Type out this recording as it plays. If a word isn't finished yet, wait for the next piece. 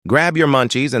Grab your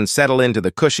munchies and settle into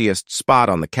the cushiest spot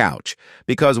on the couch,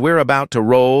 because we're about to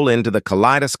roll into the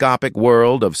kaleidoscopic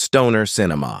world of stoner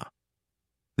cinema.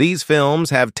 These films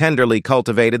have tenderly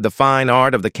cultivated the fine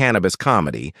art of the cannabis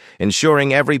comedy,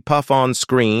 ensuring every puff on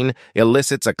screen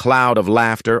elicits a cloud of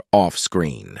laughter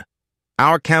off-screen.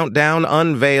 Our countdown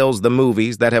unveils the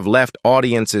movies that have left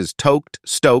audiences toked,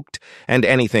 stoked, and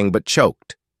anything but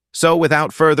choked. So,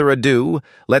 without further ado,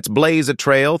 let's blaze a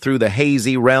trail through the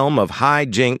hazy realm of high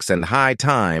jinks and high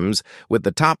times with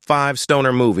the top 5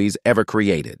 stoner movies ever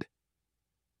created.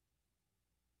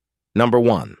 Number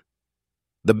 1.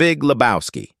 The Big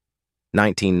Lebowski,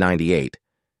 1998,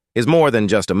 is more than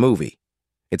just a movie.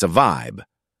 It's a vibe.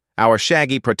 Our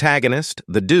shaggy protagonist,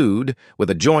 the dude, with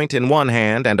a joint in one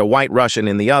hand and a white Russian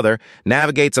in the other,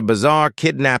 navigates a bizarre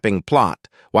kidnapping plot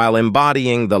while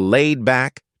embodying the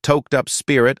laid-back, toked-up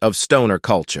spirit of stoner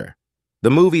culture.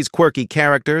 The movie's quirky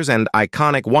characters and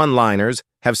iconic one-liners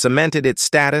have cemented its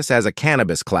status as a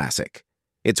cannabis classic.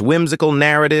 Its whimsical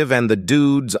narrative and the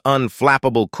dude's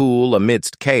unflappable cool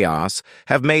amidst chaos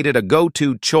have made it a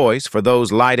go-to choice for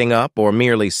those lighting up or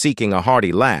merely seeking a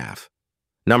hearty laugh.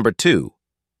 Number 2.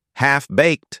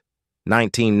 Half-Baked,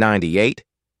 1998,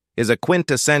 is a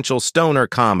quintessential stoner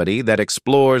comedy that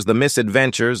explores the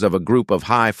misadventures of a group of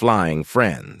high-flying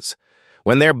friends.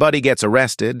 When their buddy gets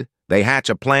arrested, they hatch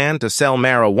a plan to sell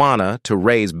marijuana to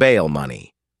raise bail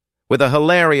money. With a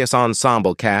hilarious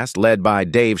ensemble cast led by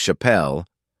Dave Chappelle,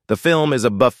 the film is a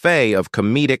buffet of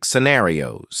comedic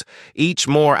scenarios, each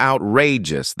more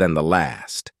outrageous than the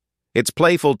last. Its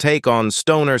playful take on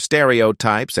stoner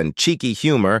stereotypes and cheeky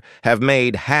humor have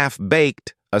made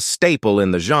Half-Baked a staple in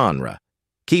the genre,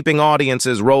 keeping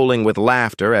audiences rolling with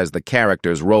laughter as the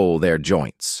characters roll their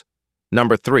joints.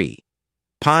 Number 3.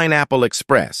 Pineapple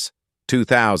Express,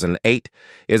 2008,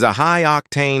 is a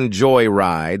high-octane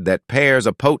joyride that pairs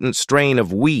a potent strain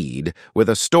of weed with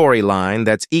a storyline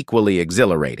that's equally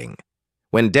exhilarating.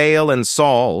 When Dale and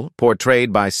Saul,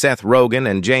 portrayed by Seth Rogen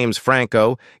and James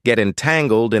Franco, get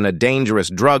entangled in a dangerous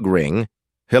drug ring,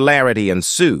 hilarity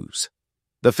ensues.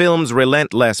 The film's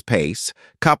relentless pace,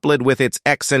 coupled with its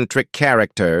eccentric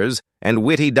characters and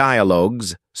witty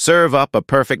dialogues, serve up a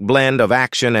perfect blend of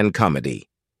action and comedy.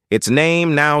 Its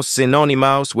name now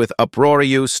synonymous with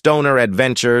uproarious stoner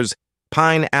adventures,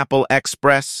 Pineapple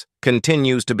Express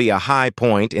continues to be a high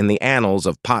point in the annals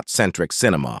of pot-centric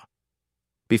cinema.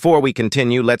 Before we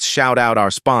continue, let's shout out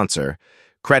our sponsor,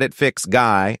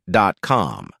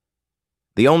 CreditFixGuy.com.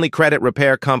 The only credit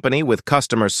repair company with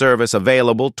customer service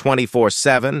available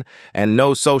 24/7 and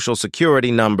no social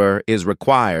security number is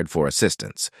required for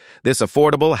assistance. This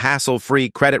affordable, hassle-free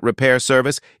credit repair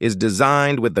service is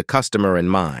designed with the customer in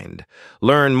mind.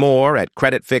 Learn more at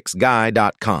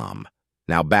CreditFixGuy.com.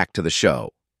 Now back to the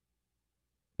show.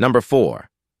 Number 4.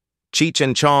 Cheech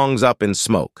and Chong's Up in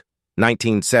Smoke,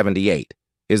 1978.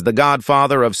 Is the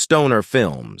godfather of stoner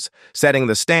films, setting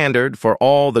the standard for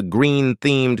all the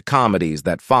green-themed comedies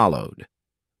that followed.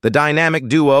 The dynamic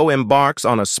duo embarks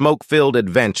on a smoke-filled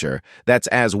adventure that's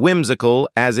as whimsical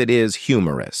as it is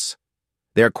humorous.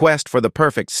 Their quest for the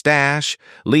perfect stash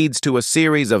leads to a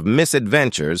series of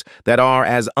misadventures that are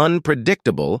as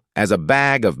unpredictable as a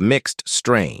bag of mixed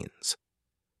strains.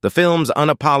 The film's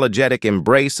unapologetic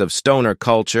embrace of stoner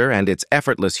culture and its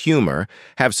effortless humor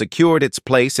have secured its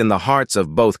place in the hearts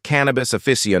of both cannabis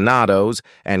aficionados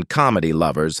and comedy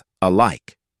lovers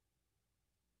alike.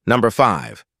 Number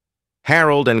 5.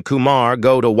 Harold and Kumar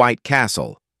Go to White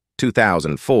Castle,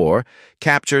 2004,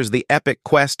 captures the epic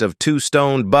quest of two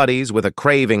stoned buddies with a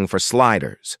craving for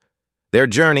sliders. Their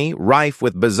journey, rife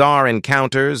with bizarre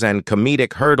encounters and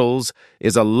comedic hurdles,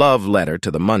 is a love letter to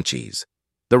the munchies.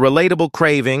 The relatable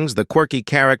cravings, the quirky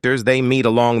characters they meet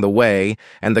along the way,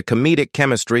 and the comedic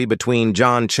chemistry between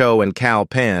John Cho and Kal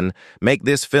Penn make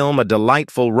this film a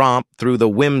delightful romp through the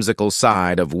whimsical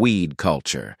side of weed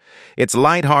culture. Its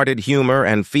lighthearted humor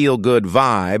and feel-good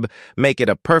vibe make it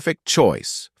a perfect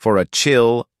choice for a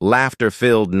chill,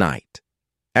 laughter-filled night.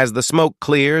 As the smoke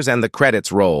clears and the credits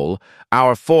roll,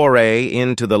 our foray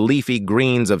into the leafy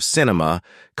greens of cinema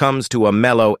comes to a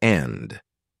mellow end.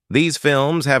 These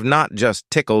films have not just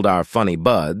tickled our funny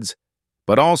buds,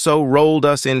 but also rolled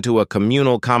us into a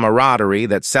communal camaraderie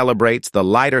that celebrates the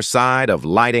lighter side of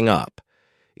lighting up.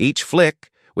 Each flick,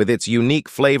 with its unique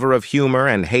flavor of humor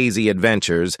and hazy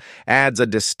adventures, adds a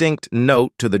distinct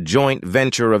note to the joint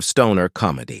venture of stoner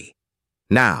comedy.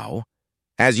 Now,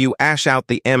 as you ash out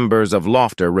the embers of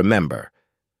laughter, remember,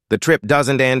 the trip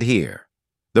doesn't end here.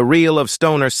 The reel of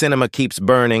stoner cinema keeps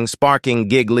burning, sparking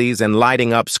gigglies and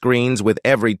lighting up screens with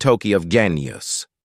every toke of genius.